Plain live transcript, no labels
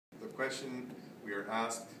question we are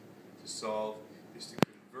asked to solve is to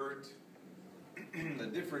convert the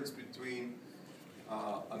difference between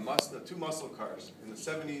two muscle cars. In the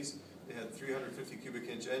 70s, they had 350 cubic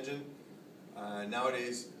inch engine.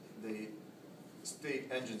 Nowadays, they state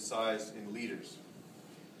engine size in liters.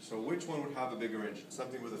 So which one would have a bigger engine?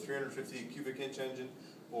 Something with a 350 cubic inch engine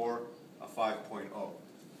or a 5.0?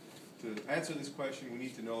 To answer this question, we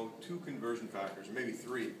need to know two conversion factors, or maybe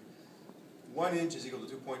three. 1 inch is equal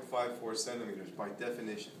to 2.54 centimeters by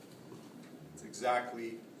definition. It's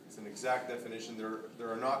an exact definition.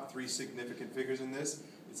 There are not three significant figures in this.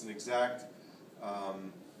 It's an exact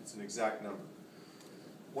number.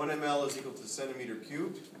 1 ml is equal to centimeter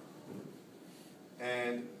cubed,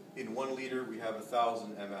 and in 1 liter we have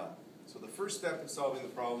 1,000 ml. So the first step in solving the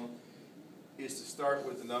problem is to start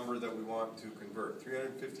with the number that we want to convert,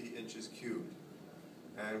 350 inches cubed.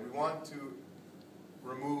 And we want to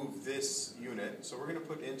remove this unit, so we're going to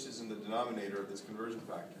put inches in the denominator of this conversion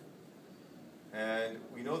factor. And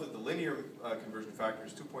we know that the linear conversion factor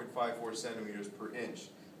is 2.54 centimeters per inch,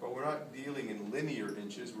 but we're not dealing in linear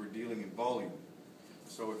inches, we're dealing in volume.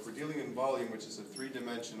 So if we're dealing in volume, which is a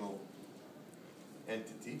three-dimensional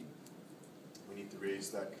entity, we need to raise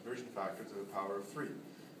that conversion factor to the power of 3.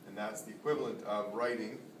 And that's the equivalent of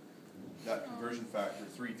writing that conversion factor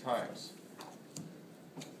 3 times.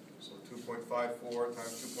 So 2.54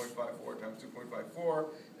 times 2.54 times 2.54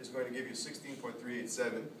 is going to give you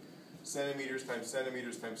 16.387. Centimeters times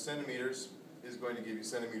centimeters times centimeters is going to give you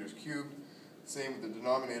centimeters cubed. Same with the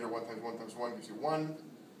denominator, 1 times 1 times 1 gives you 1.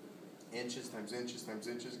 Inches times inches times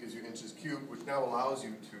inches gives you inches cubed, which now allows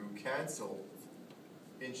you to cancel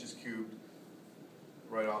inches cubed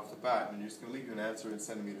right off the bat, and you're just going to leave you an answer in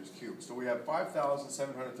centimeters cubed. So we have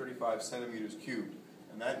 5,735 centimeters cubed,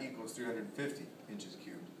 and that equals 350 inches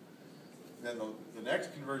cubed. Then the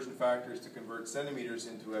next conversion factor is to convert centimeters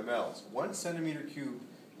into mLs. 1 centimeter cubed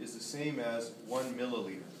is the same as 1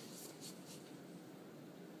 milliliter.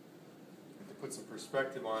 And to put some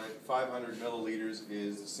perspective on it, 500 milliliters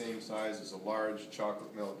is the same size as a large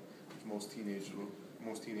chocolate milk, which most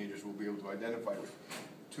teenagers will be able to identify with.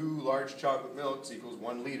 2 large chocolate milks equals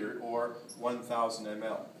 1 liter, or 1,000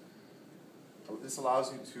 ml. This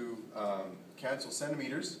allows you to cancel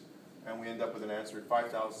centimeters, and we end up with an answer at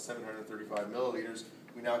 5,735 milliliters.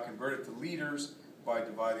 We now convert it to liters by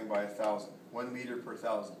dividing by 1,000. 1 liter per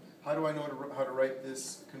 1,000. How do I know how to write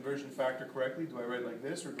this conversion factor correctly? Do I write it like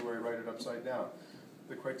this, or do I write it upside down?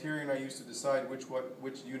 The criterion I use to decide which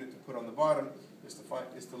unit to put on the bottom is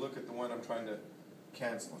to look at the one I'm trying to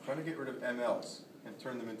cancel. I'm trying to get rid of mLs and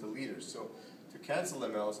turn them into liters. So to cancel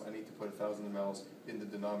mLs, I need to put 1,000 mLs in the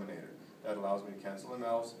denominator. That allows me to cancel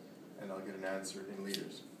mLs, and I'll get an answer in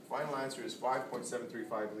liters. Final answer is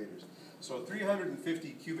 5.735 liters. So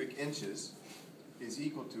 350 cubic inches is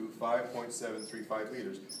equal to 5.735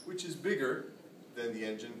 liters, which is bigger than the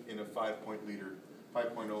engine in a 5.0 liter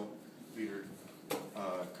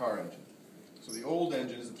car engine. So the old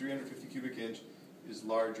engines, the 350 cubic inch, is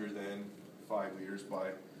larger than 5 liters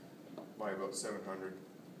by about 700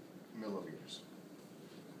 milliliters.